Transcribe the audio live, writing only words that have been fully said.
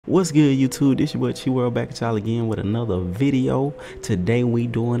What's good, YouTube? This your boy Chi World back at y'all again with another video. Today we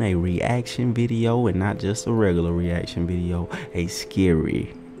doing a reaction video, and not just a regular reaction video, a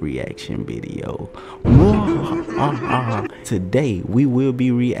scary reaction video. Today we will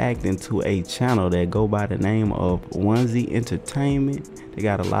be reacting to a channel that go by the name of Onesie Entertainment. They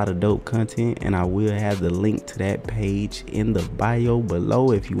got a lot of dope content, and I will have the link to that page in the bio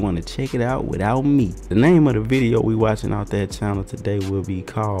below if you want to check it out without me. The name of the video we watching off that channel today will be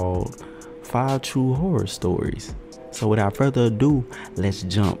called 5 True Horror Stories. So without further ado, let's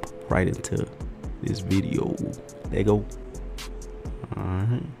jump right into this video. There you go.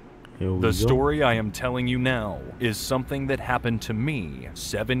 Alright. The story I am telling you now is something that happened to me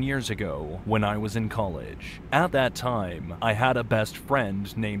 7 years ago when I was in college. At that time, I had a best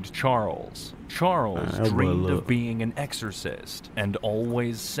friend named Charles. Charles dreamed of being an exorcist and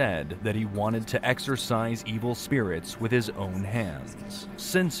always said that he wanted to exorcise evil spirits with his own hands.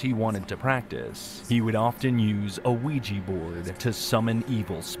 Since he wanted to practice, he would often use a Ouija board to summon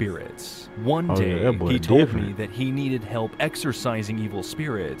evil spirits. One day, he told me that he needed help exorcising evil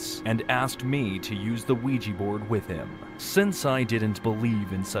spirits and asked me to use the Ouija board with him. Since I didn't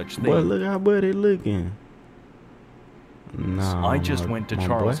believe in such things, boy, look how buddy looking. I just went to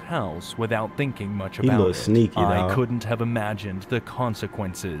Charles' house without thinking much about it. Sneaky, I couldn't have imagined the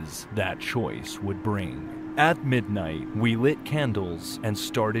consequences that choice would bring. At midnight, we lit candles and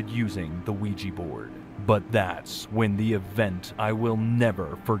started using the Ouija board. But that's when the event I will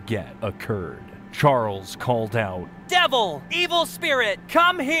never forget occurred. Charles called out, "Devil! Evil spirit!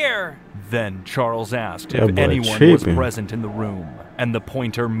 Come here!" Then Charles asked if anyone was present in the room, and the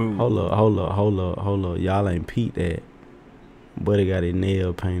pointer moved. Hold up. Y'all ain't peeped that. Buddy got his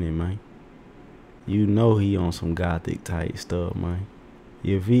nail painted, man. You know he on some gothic type stuff, man.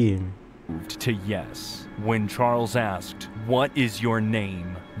 You feel me? Moved to yes. When Charles asked, "What is your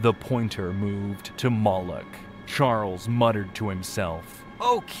name?" the pointer moved to Moloch. Charles muttered to himself,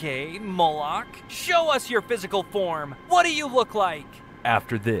 "Okay, Moloch, show us your physical form. What do you look like?"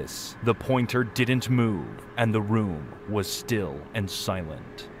 After this, the pointer didn't move, and the room was still and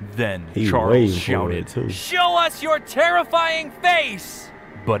silent. Then Charles shouted, "Show us your terrifying face!"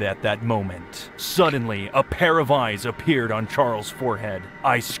 But at that moment, suddenly a pair of eyes appeared on Charles' forehead.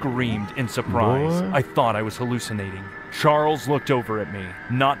 I screamed in surprise. I thought I was hallucinating. Charles looked over at me,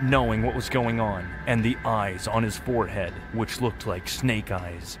 not knowing what was going on, and the eyes on his forehead, which looked like snake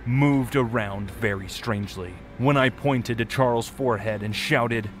eyes, moved around very strangely. When I pointed to Charles' forehead and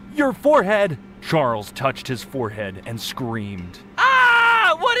shouted, "Your forehead!" Charles touched his forehead and screamed,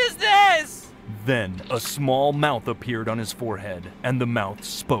 "Ah! What is this?" Then a small mouth appeared on his forehead, and the mouth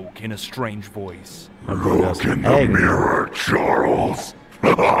spoke in a strange voice. "Look in the mirror, Charles."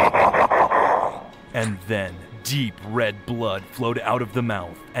 And then deep red blood flowed out of the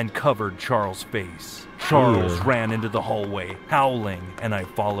mouth and covered Charles' face. Charles ran into the hallway, howling, and I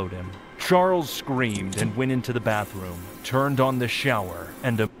followed him. Charles screamed and went into the bathroom, turned on the shower,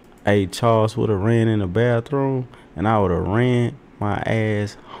 and Hey, Charles would have ran in the bathroom, and I would have ran my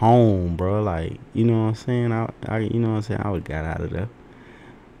ass home, bro. Like, you know what I'm saying? You know what I'm saying? I would have got out of there.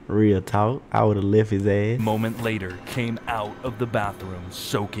 Real talk. I would have left his ass. A moment later, came out of the bathroom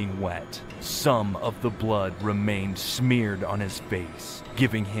soaking wet. Some of the blood remained smeared on his face,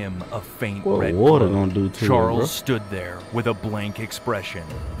 giving him a faint red water glow. gonna do to Charles him, stood there with a blank expression.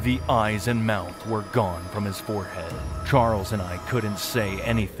 The eyes and mouth were gone from his forehead. Charles and I couldn't say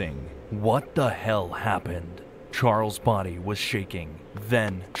anything. What the hell happened? Charles' body was shaking.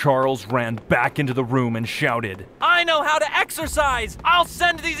 Then Charles ran back into the room and shouted, "I know how to exorcise! I'll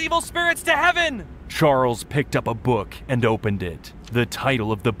send these evil spirits to heaven!" Charles picked up a book and opened it. The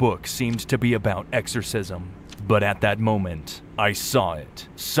title of the book seemed to be about exorcism. But at that moment, I saw it.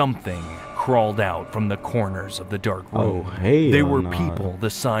 Something crawled out from the corners of the dark room. They were people the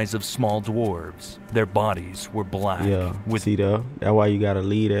size of small dwarves. Their bodies were black. Yeah, see that? That's why you gotta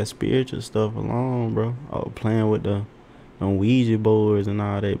leave that spiritual stuff alone, bro. Playing with the Ouija boards and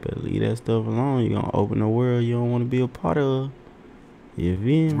all that, but leave that stuff alone. You're gonna open a world you don't want to be a part of. You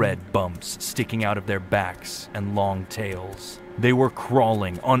feel me? Red bumps sticking out of their backs and long tails. They were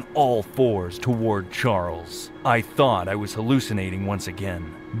crawling on all fours toward Charles. I thought I was hallucinating once again,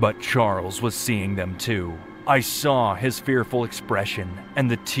 but Charles was seeing them too. I saw his fearful expression and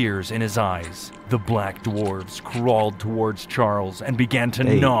the tears in his eyes. The black dwarves crawled towards Charles and began to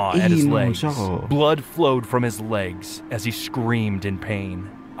gnaw at his legs. Blood flowed from his legs as he screamed in pain.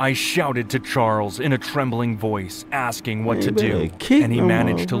 I shouted to Charles in a trembling voice, asking what to do, and he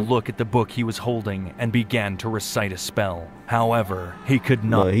managed to look at the book he was holding and began to recite a spell. However, he could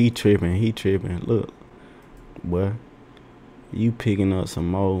not. Look, he tripping. Look, boy. You picking up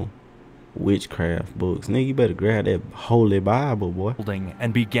some more witchcraft books. Nigga, you better grab that holy Bible, boy.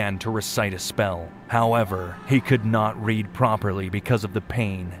 And began to recite a spell. However, he could not read properly because of the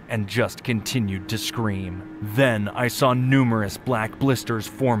pain and just continued to scream. Then I saw numerous black blisters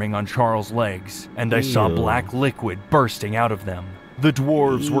forming on Charles' legs, and I saw black liquid bursting out of them. The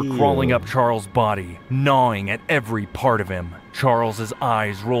dwarves were crawling up Charles' body, gnawing at every part of him. Charles's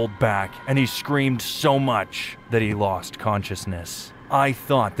eyes rolled back, and he screamed so much that he lost consciousness. I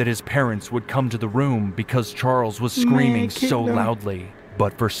thought that his parents would come to the room because Charles was screaming so loudly,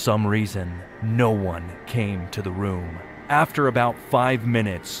 but for some reason, no one came to the room. After about 5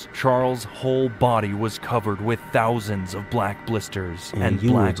 minutes, Charles' whole body was covered with thousands of black blisters, and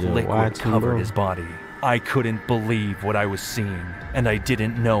black liquid covered his body. I couldn't believe what I was seeing, and I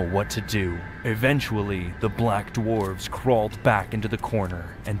didn't know what to do. Eventually, the black dwarves crawled back into the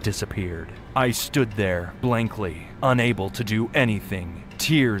corner and disappeared. I stood there blankly, unable to do anything.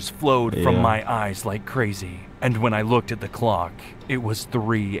 Tears flowed from my eyes like crazy, and when I looked at the clock, it was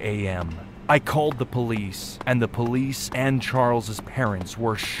 3 a.m. I called the police, and the police and Charles's parents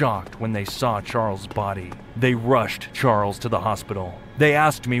were shocked when they saw Charles' body. They rushed Charles to the hospital. They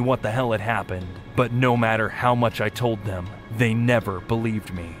asked me what the hell had happened, but no matter how much I told them, they never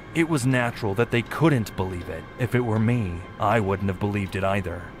believed me. It was natural that they couldn't believe it. If it were me, I wouldn't have believed it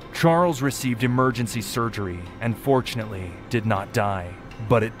either. Charles received emergency surgery and fortunately did not die.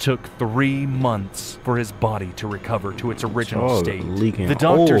 But it took 3 months for his body to recover to its original state. The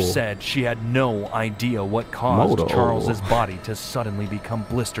doctor said she had no idea what caused Charles's body to suddenly become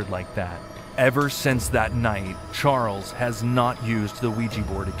blistered like that. Ever since that night, Charles has not used the Ouija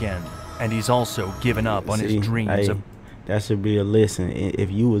board again, and he's also given up on his dreams of... That should be a lesson. If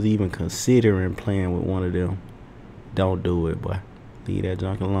you was even considering playing with one of them, don't do it, boy. Leave that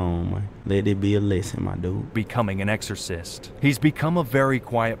junk alone, man. Let it be a lesson, my dude. Becoming an exorcist. He's become a very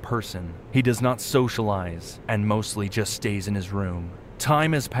quiet person. He does not socialize and mostly just stays in his room.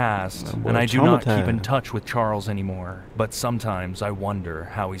 Time has passed, and I do not keep in touch with Charles anymore, but sometimes I wonder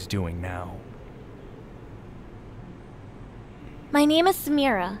how he's doing now. My name is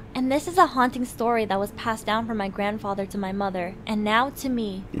Samira, and this is a haunting story that was passed down from my grandfather to my mother, and now to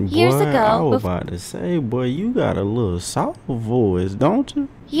me. Years ago, I was about to say, boy, you got a little soft voice, don't you?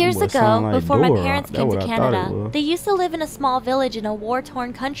 Years ago, before my parents came to Canada, they used to live in a small village in a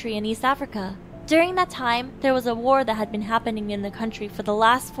war-torn country in East Africa. During that time, there was a war that had been happening in the country for the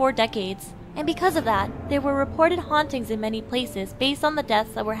last 4 decades, and because of that, there were reported hauntings in many places based on the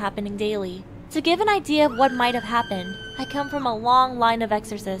deaths that were happening daily. To give an idea of what might have happened, I come from a long line of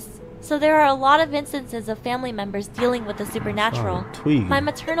exorcists, so there are a lot of instances of family members dealing with the supernatural. My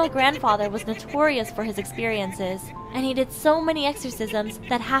maternal grandfather was notorious for his experiences, and he did so many exorcisms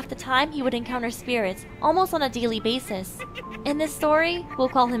that half the time he would encounter spirits almost on a daily basis. In this story, we'll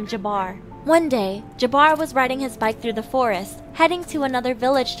call him Jabbar. One day, Jabbar was riding his bike through the forest, heading to another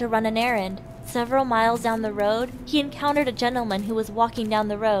village to run an errand. Several miles down the road, he encountered a gentleman who was walking down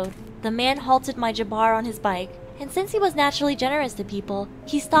the road. The man halted my Jabbar on his bike, and since he was naturally generous to people,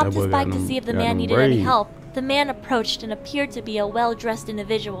 he stopped his bike to see if the man needed any help. The man approached and appeared to be a well-dressed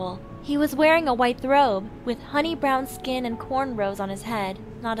individual. He was wearing a white robe, with honey-brown skin and cornrows on his head,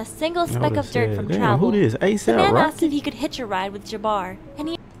 not a single speck of dirt from travel. The man asked if he could hitch a ride with Jabbar, and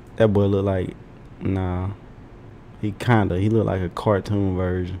he... That boy looked like... Nah. He looked like a cartoon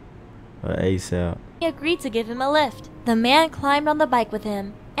version of ASAP. He agreed to give him a lift. The man climbed on the bike with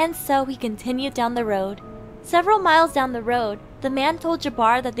him, and so he continued down the road. Several miles down the road, the man told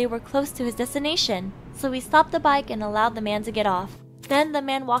Jabbar that they were close to his destination, so he stopped the bike and allowed the man to get off. Then the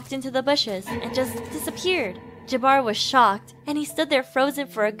man walked into the bushes and just disappeared. Jabbar was shocked, and he stood there frozen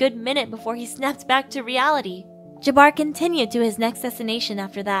for a good minute before he snapped back to reality. Jabbar continued to his next destination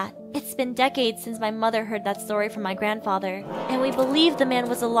after that. It's been decades since my mother heard that story from my grandfather, and we believe the man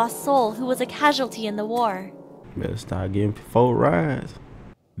was a lost soul who was a casualty in the war. Better start getting 4 rides.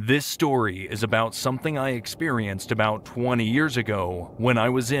 This story is about something I experienced about 20 years ago when I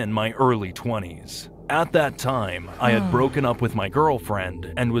was in my early 20s. At that time, I had broken up with my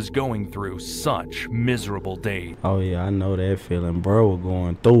girlfriend and was going through such miserable days. Oh yeah, I know that feeling. Bro was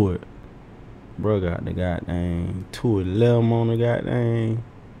going through it. Bro got the goddamn 211 on the goddamn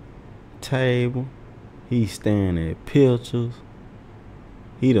table. He staring at pictures.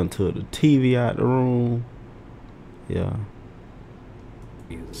 He done took the TV out the room. Yeah.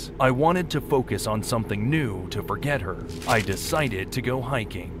 I wanted to focus on something new to forget her. I decided to go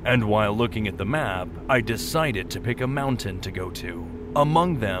hiking, and while looking at the map, I decided to pick a mountain to go to.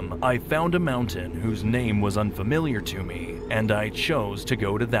 Among them, I found a mountain whose name was unfamiliar to me, and I chose to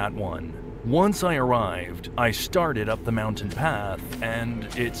go to that one. Once I arrived, I started up the mountain path, and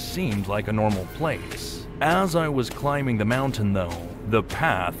it seemed like a normal place. As I was climbing the mountain though, the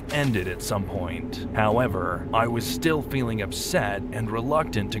path ended at some point. However, I was still feeling upset and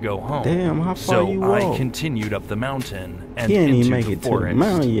reluctant to go home. Damn, how far you walk? So I continued up the mountain and into into make the it forest. To the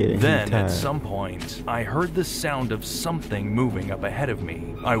mountain yet, Then at some point, I heard the sound of something moving up ahead of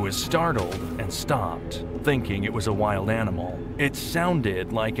me. I was startled and stopped, thinking it was a wild animal. It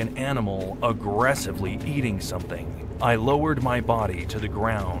sounded like an animal aggressively eating something. I lowered my body to the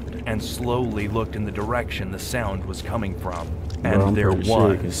ground and slowly looked in the direction the sound was coming from. And there was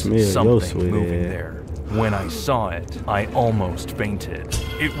something moving there. When I saw it, I almost fainted.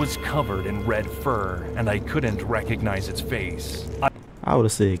 It was covered in red fur, and I couldn't recognize its face. I would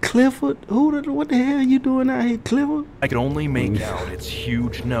have said, Clifford? What the hell are you doing out here, Clifford? I could only make out its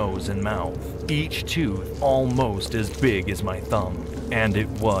huge nose and mouth, each tooth almost as big as my thumb, and it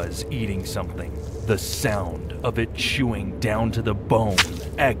was eating something. The sound of it chewing down to the bone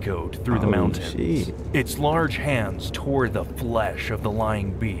echoed through the mountains. Shit. Its large hands tore the flesh of the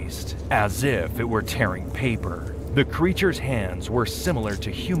lying beast, as if it were tearing paper. The creature's hands were similar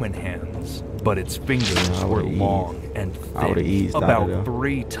to human hands, but its fingers were long and thick, about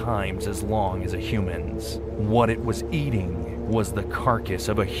 3 times as long as a human's. What it was eating was the carcass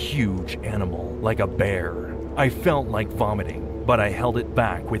of a huge animal, like a bear. I felt like vomiting, but I held it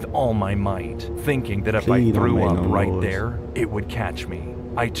back with all my might, thinking that if I threw up right there, it would catch me.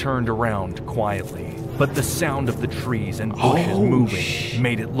 I turned around quietly, but the sound of the trees and bushes moving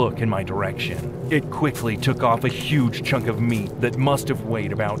made it look in my direction. It quickly took off a huge chunk of meat that must have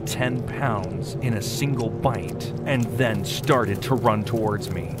weighed about 10 pounds in a single bite, and then started to run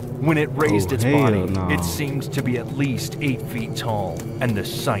towards me. When it raised its body, it seemed to be at least 8 feet tall, and the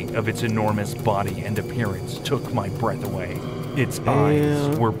sight of its enormous body and appearance took my breath away. Its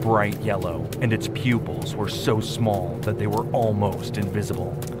eyes were bright yellow, and its pupils were so small that they were almost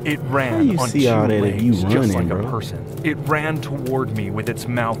invisible. It ran on 2 legs just like a person. It ran toward me with its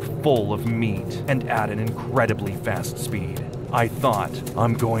mouth full of meat and at an incredibly fast speed. I thought,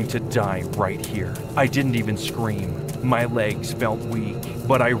 I'm going to die right here. I didn't even scream. My legs felt weak,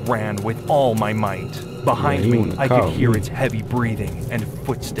 but I ran with all my might. Behind me, I could hear its heavy breathing and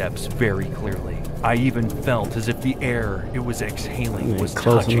footsteps very clearly. I even felt as if the air it was exhaling was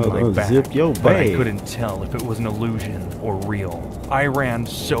touching my back, but I couldn't tell if it was an illusion or real. I ran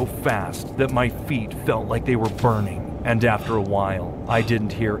so fast that my feet felt like they were burning, and after a while, I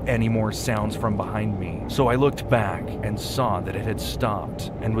didn't hear any more sounds from behind me, so I looked back and saw that it had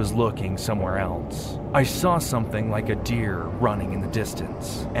stopped and was looking somewhere else. I saw something like a deer running in the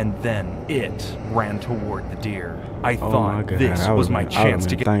distance, and then it ran toward the deer. I thought this was my chance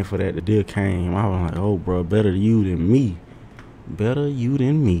to get thankful that the deer came. I was like, oh, bro, better you than me. Better you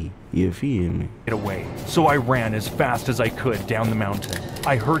than me. You feel me? Get away. So I ran as fast as I could down the mountain.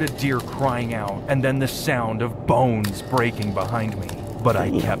 I heard a deer crying out, and then the sound of bones breaking behind me. But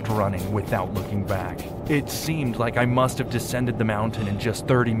I kept running without looking back. It seemed like I must have descended the mountain in just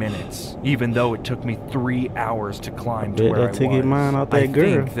 30 minutes, even though it took me 3 hours to climb to where I was. I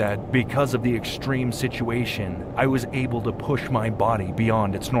think that because of the extreme situation, I was able to push my body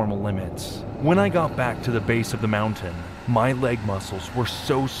beyond its normal limits. When I got back to the base of the mountain, my leg muscles were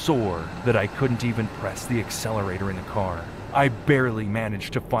so sore that I couldn't even press the accelerator in the car. I barely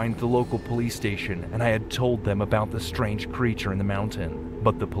managed to find the local police station, and I had told them about the strange creature in the mountain,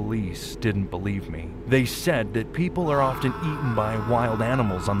 but the police didn't believe me. They said that people are often eaten by wild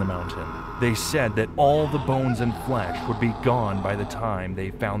animals on the mountain. They said that all the bones and flesh would be gone by the time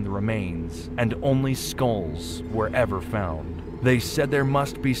they found the remains, and only skulls were ever found. They said there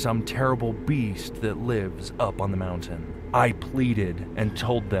must be some terrible beast that lives up on the mountain. I pleaded and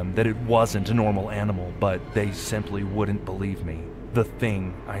told them that it wasn't a normal animal, but they simply wouldn't believe me. The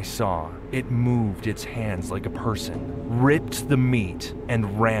thing I saw, it moved its hands like a person, ripped the meat,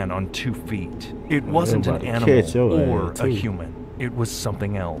 and ran on 2 feet. It wasn't an animal or a human. It was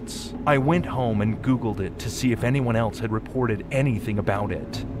something else. I went home and Googled it to see if anyone else had reported anything about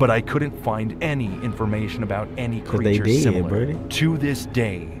it, but I couldn't find any information about any creature similar. To this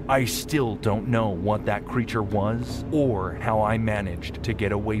day, I still don't know what that creature was or how I managed to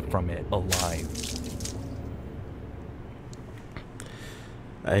get away from it alive.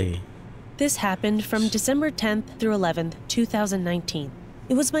 Hey. This happened from December 10th through 11th, 2019.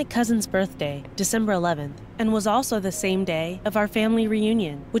 It was my cousin's birthday, December 11th, and was also the same day of our family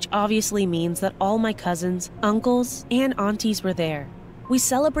reunion, which obviously means that all my cousins, uncles, and aunties were there. We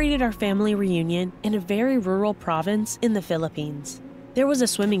celebrated our family reunion in a very rural province in the Philippines. There was a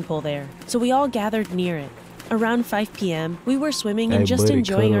swimming pool there, so we all gathered near it. Around 5 p.m., we were swimming and just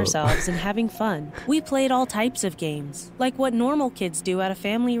enjoying ourselves and having fun. We played all types of games, like what normal kids do at a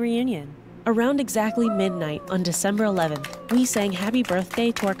family reunion. Around exactly midnight on December 11th, we sang Happy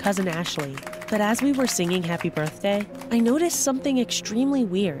Birthday to our cousin Ashley. But as we were singing Happy Birthday, I noticed something extremely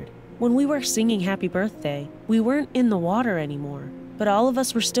weird. When we were singing Happy Birthday, we weren't in the water anymore, but all of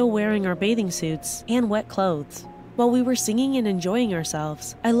us were still wearing our bathing suits and wet clothes. While we were singing and enjoying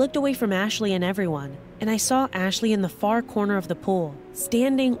ourselves, I looked away from Ashley and everyone, and I saw Ashley in the far corner of the pool,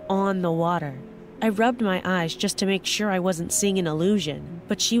 standing on the water. I rubbed my eyes just to make sure I wasn't seeing an illusion,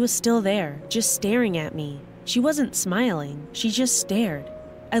 but she was still there, just staring at me. She wasn't smiling, she just stared.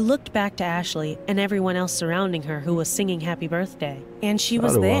 I looked back to Ashley and everyone else surrounding her who was singing Happy Birthday, and she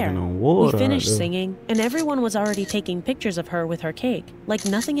was there. We finished singing, and everyone was already taking pictures of her with her cake, like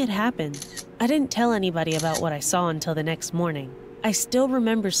nothing had happened. I didn't tell anybody about what I saw until the next morning. I still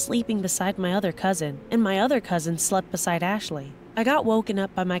remember sleeping beside my other cousin, and my other cousin slept beside Ashley. I got woken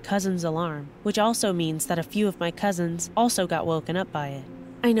up by my cousin's alarm, which also means that a few of my cousins also got woken up by it.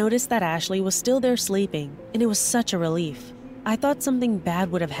 I noticed that Ashley was still there sleeping, and it was such a relief. I thought something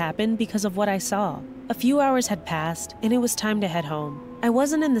bad would have happened because of what I saw. A few hours had passed, and it was time to head home. I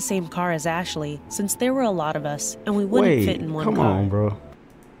wasn't in the same car as Ashley, since there were a lot of us, and we wouldn't fit in one car. Come on, bro.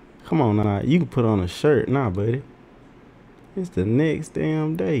 Come on now. You can put on a shirt now, buddy. It's the next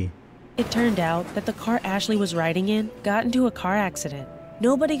damn day. It turned out that the car Ashley was riding in got into a car accident.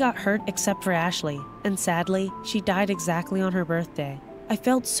 Nobody got hurt except for Ashley, and sadly, she died exactly on her birthday. I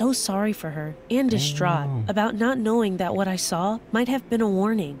felt so sorry for her and distraught about not knowing that what I saw might have been a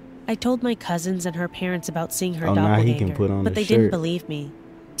warning. I told my cousins and her parents about seeing her doppelganger, but they didn't believe me.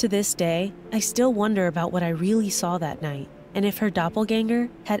 To this day, I still wonder about what I really saw that night, and if her doppelganger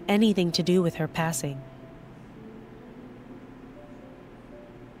had anything to do with her passing.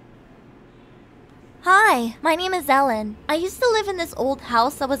 Hi, my name is Ellen. I used to live in this old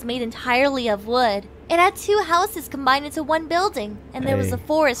house that was made entirely of wood. It had 2 houses combined into one building, and there was a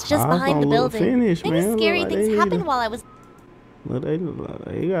forest just behind the building. Many scary things happened while I was... Look,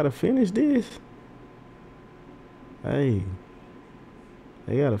 they gotta finish this. Hey,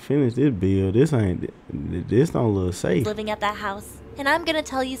 they gotta finish this build. This don't look safe. Living at that house, and I'm gonna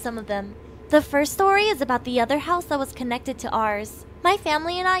tell you some of them. The first story is about the other house that was connected to ours. My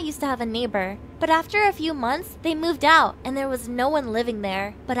family and I used to have a neighbor, but after a few months, they moved out and there was no one living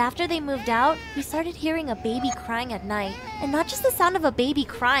there. But after they moved out, we started hearing a baby crying at night. And not just the sound of a baby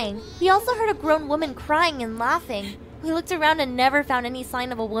crying, we also heard a grown woman crying and laughing. We looked around and never found any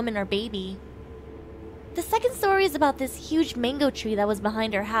sign of a woman or baby. The second story is about this huge mango tree that was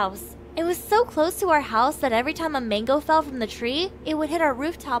behind our house. It was so close to our house that every time a mango fell from the tree, it would hit our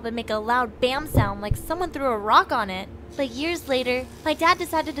rooftop and make a loud bam sound like someone threw a rock on it. But years later, my dad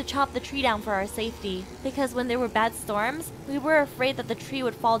decided to chop the tree down for our safety, because when there were bad storms, we were afraid that the tree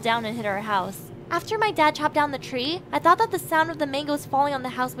would fall down and hit our house. After my dad chopped down the tree, I thought that the sound of the mangoes falling on the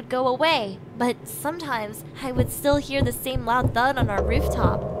house would go away, but sometimes I would still hear the same loud thud on our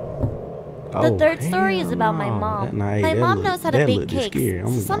rooftop. The third story is about my mom. My mom knows how to bake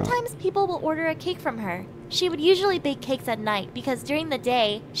cakes. Sometimes people will order a cake from her. She would usually bake cakes at night because during the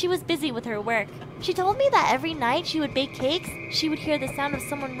day, she was busy with her work. She told me that every night she would bake cakes, she would hear the sound of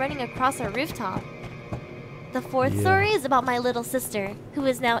someone running across our rooftop. The fourth story is about my little sister, who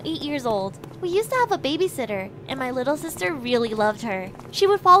is now 8 years old. We used to have a babysitter, and my little sister really loved her. She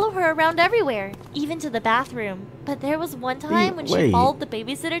would follow her around everywhere, even to the bathroom. But there was one time when she followed the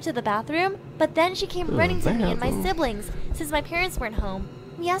babysitter to the bathroom, but then she came running to me and my siblings, since my parents weren't home.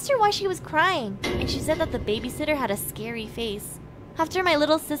 We asked her why she was crying, and she said that the babysitter had a scary face. After my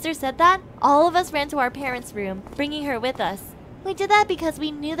little sister said that, all of us ran to our parents' room, bringing her with us. We did that because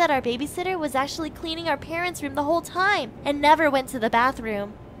we knew that our babysitter was actually cleaning our parents' room the whole time and never went to the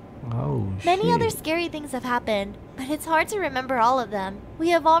bathroom. Many other scary things have happened, but it's hard to remember all of them. We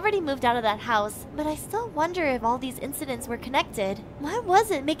have already moved out of that house, but I still wonder if all these incidents were connected. What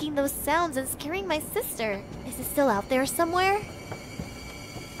was it making those sounds and scaring my sister? Is it still out there somewhere?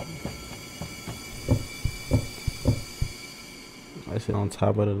 I sit on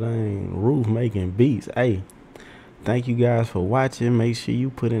top of the dang roof making beats. Hey, thank you guys for watching. Make sure you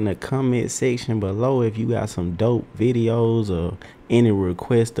put in the comment section below if you got some dope videos or any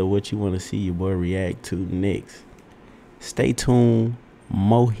request of what you want to see your boy react to next. Stay tuned.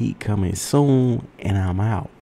 More heat coming soon, and I'm out.